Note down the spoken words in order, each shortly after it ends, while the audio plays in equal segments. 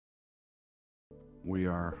We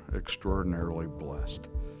are extraordinarily blessed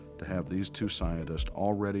to have these two scientists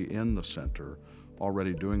already in the center,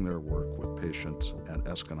 already doing their work with patients at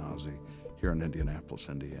Eskenazi here in Indianapolis,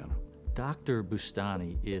 Indiana. Dr.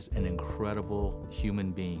 Bustani is an incredible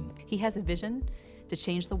human being. He has a vision to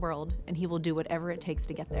change the world, and he will do whatever it takes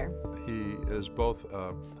to get there. He is both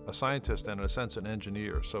a scientist and, in a sense, an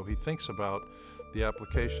engineer. So he thinks about the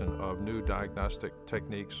application of new diagnostic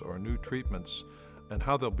techniques or new treatments and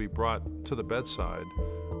how they'll be brought to the bedside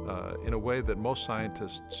in a way that most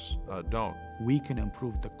scientists don't. We can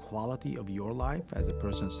improve the quality of your life as a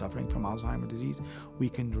person suffering from Alzheimer's disease. We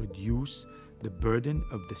can reduce the burden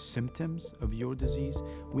of the symptoms of your disease.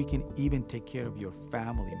 We can even take care of your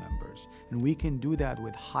family members. And we can do that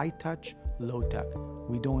with high touch, low tech.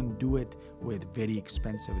 We don't do it with very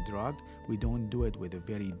expensive drug. We don't do it with a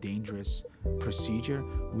very dangerous procedure.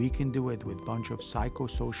 We can do it with a bunch of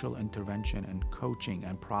psychosocial intervention and coaching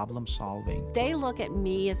and problem solving. They look at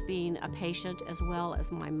me as being a patient as well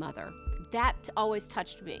as my mother. That always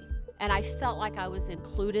touched me. And I felt like I was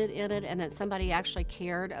included in it and that somebody actually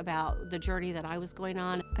cared about the journey that I was going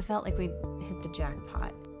on. I felt like we hit the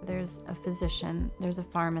jackpot. There's a physician, there's a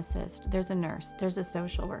pharmacist, there's a nurse, there's a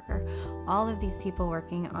social worker. All of these people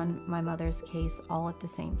working on my mother's case all at the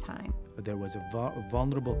same time. There was a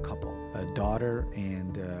vulnerable couple, a daughter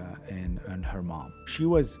and her mom. She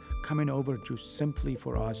was coming over just simply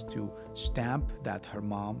for us to stamp that her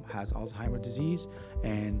mom has Alzheimer's disease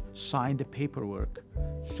and sign the paperwork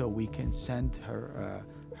so we can send her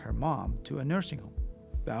mom to a nursing home.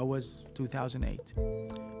 That was 2008.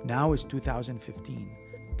 Now it's 2015.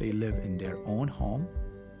 They live in their own home.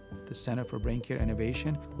 The Center for Brain Care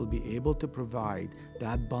Innovation will be able to provide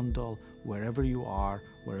that bundle wherever you are,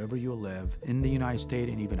 wherever you live, in the United States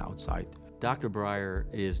and even outside. Dr. Breyer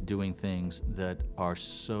is doing things that are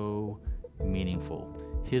so meaningful.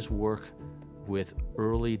 His work with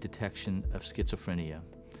early detection of schizophrenia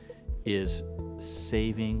is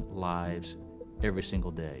saving lives every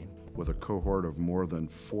single day. With a cohort of more than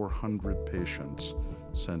 400 patients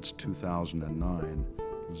since 2009,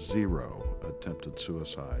 0 attempted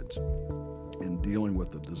suicides. In dealing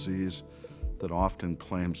with the disease that often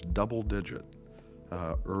claims double-digit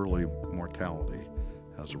early mortality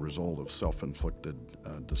as a result of self-inflicted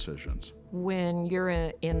decisions. When you're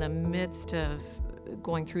in the midst of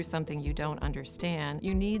going through something you don't understand,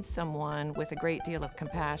 you need someone with a great deal of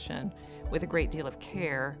compassion, with a great deal of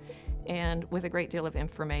care, and with a great deal of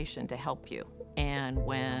information to help you. And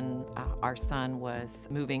when our son was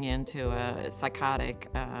moving into a psychotic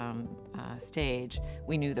stage,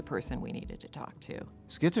 we knew the person we needed to talk to.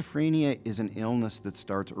 Schizophrenia is an illness that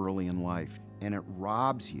starts early in life, and it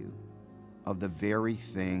robs you of the very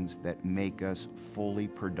things that make us fully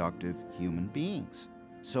productive human beings.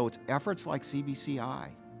 So it's efforts like CBCI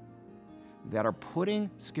that are putting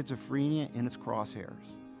schizophrenia in its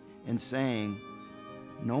crosshairs and saying,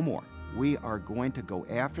 no more. We are going to go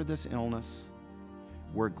after this illness.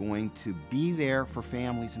 We're going to be there for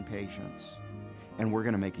families and patients, and we're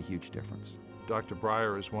going to make a huge difference. Dr.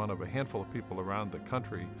 Breyer is one of a handful of people around the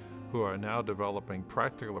country who are now developing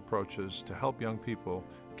practical approaches to help young people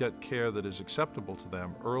get care that is acceptable to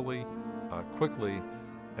them early, quickly,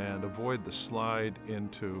 and avoid the slide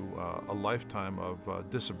into a lifetime of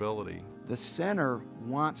disability. The center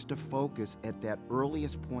wants to focus at that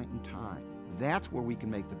earliest point in time. That's where we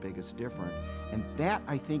can make the biggest difference. And that,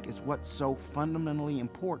 I think, is what's so fundamentally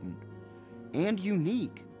important and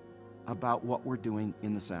unique about what we're doing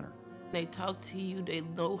in the center. They talk to you, they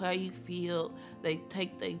know how you feel, they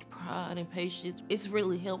take their pride and patience. It's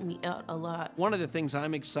really helped me out a lot. One of the things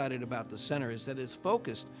I'm excited about the center is that it's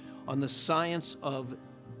focused on the science of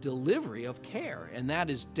delivery of care, and that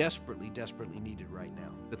is desperately, desperately needed right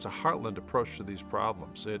now. It's a heartland approach to these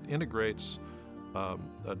problems. It integrates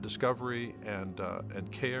discovery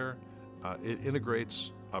and care. It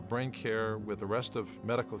integrates brain care with the rest of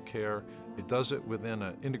medical care. It does it within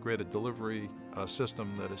an integrated delivery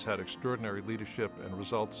system that has had extraordinary leadership and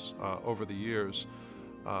results over the years,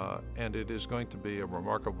 and it is going to be a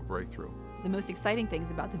remarkable breakthrough. The most exciting things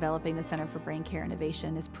about developing the Center for Brain Care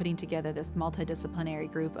Innovation is putting together this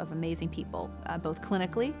multidisciplinary group of amazing people, both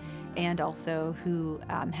clinically and also who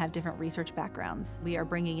have different research backgrounds. We are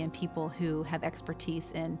bringing in people who have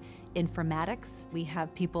expertise in informatics. We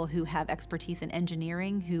have people who have expertise in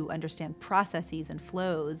engineering, who understand processes and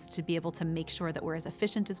flows to be able to make sure that we're as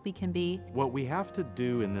efficient as we can be. What we have to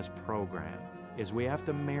do in this program is we have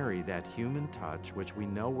to marry that human touch, which we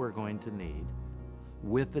know we're going to need,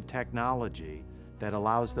 with the technology that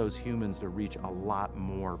allows those humans to reach a lot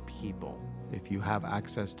more people. If you have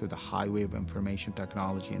access to the highway of information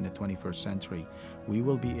technology in the 21st century, we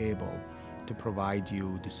will be able to provide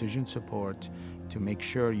you decision support to make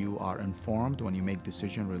sure you are informed when you make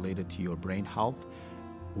decisions related to your brain health,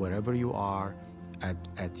 wherever you are,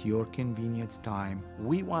 at your convenience time.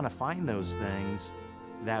 We want to find those things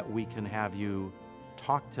that we can have you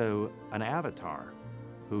talk to an avatar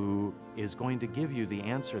who is going to give you the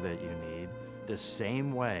answer that you need the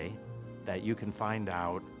same way that you can find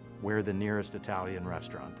out where the nearest Italian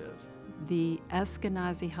restaurant is. The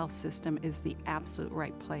Eskenazi health system is the absolute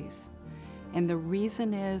right place. And the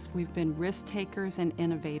reason is we've been risk takers and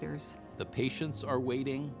innovators. The patients are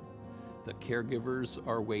waiting, the caregivers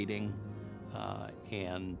are waiting,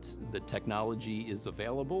 and the technology is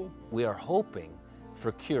available. We are hoping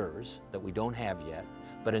for cures that we don't have yet,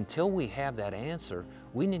 but until we have that answer,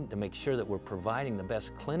 we need to make sure that we're providing the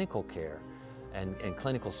best clinical care and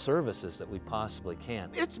clinical services that we possibly can.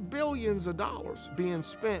 It's billions of dollars being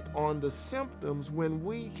spent on the symptoms when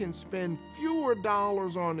we can spend fewer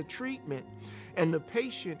dollars on the treatment and the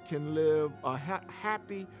patient can live a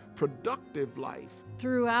happy, productive life.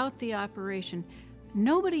 Throughout the operation,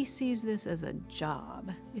 nobody sees this as a job.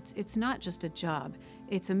 It's not just a job,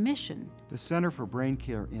 it's a mission. The Center for Brain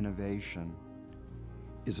Care Innovation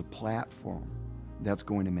is a platform that's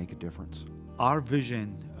going to make a difference. Our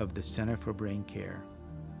vision of the Center for Brain Care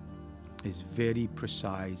is very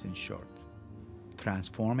precise and short.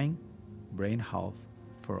 Transforming brain health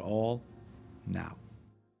for all now.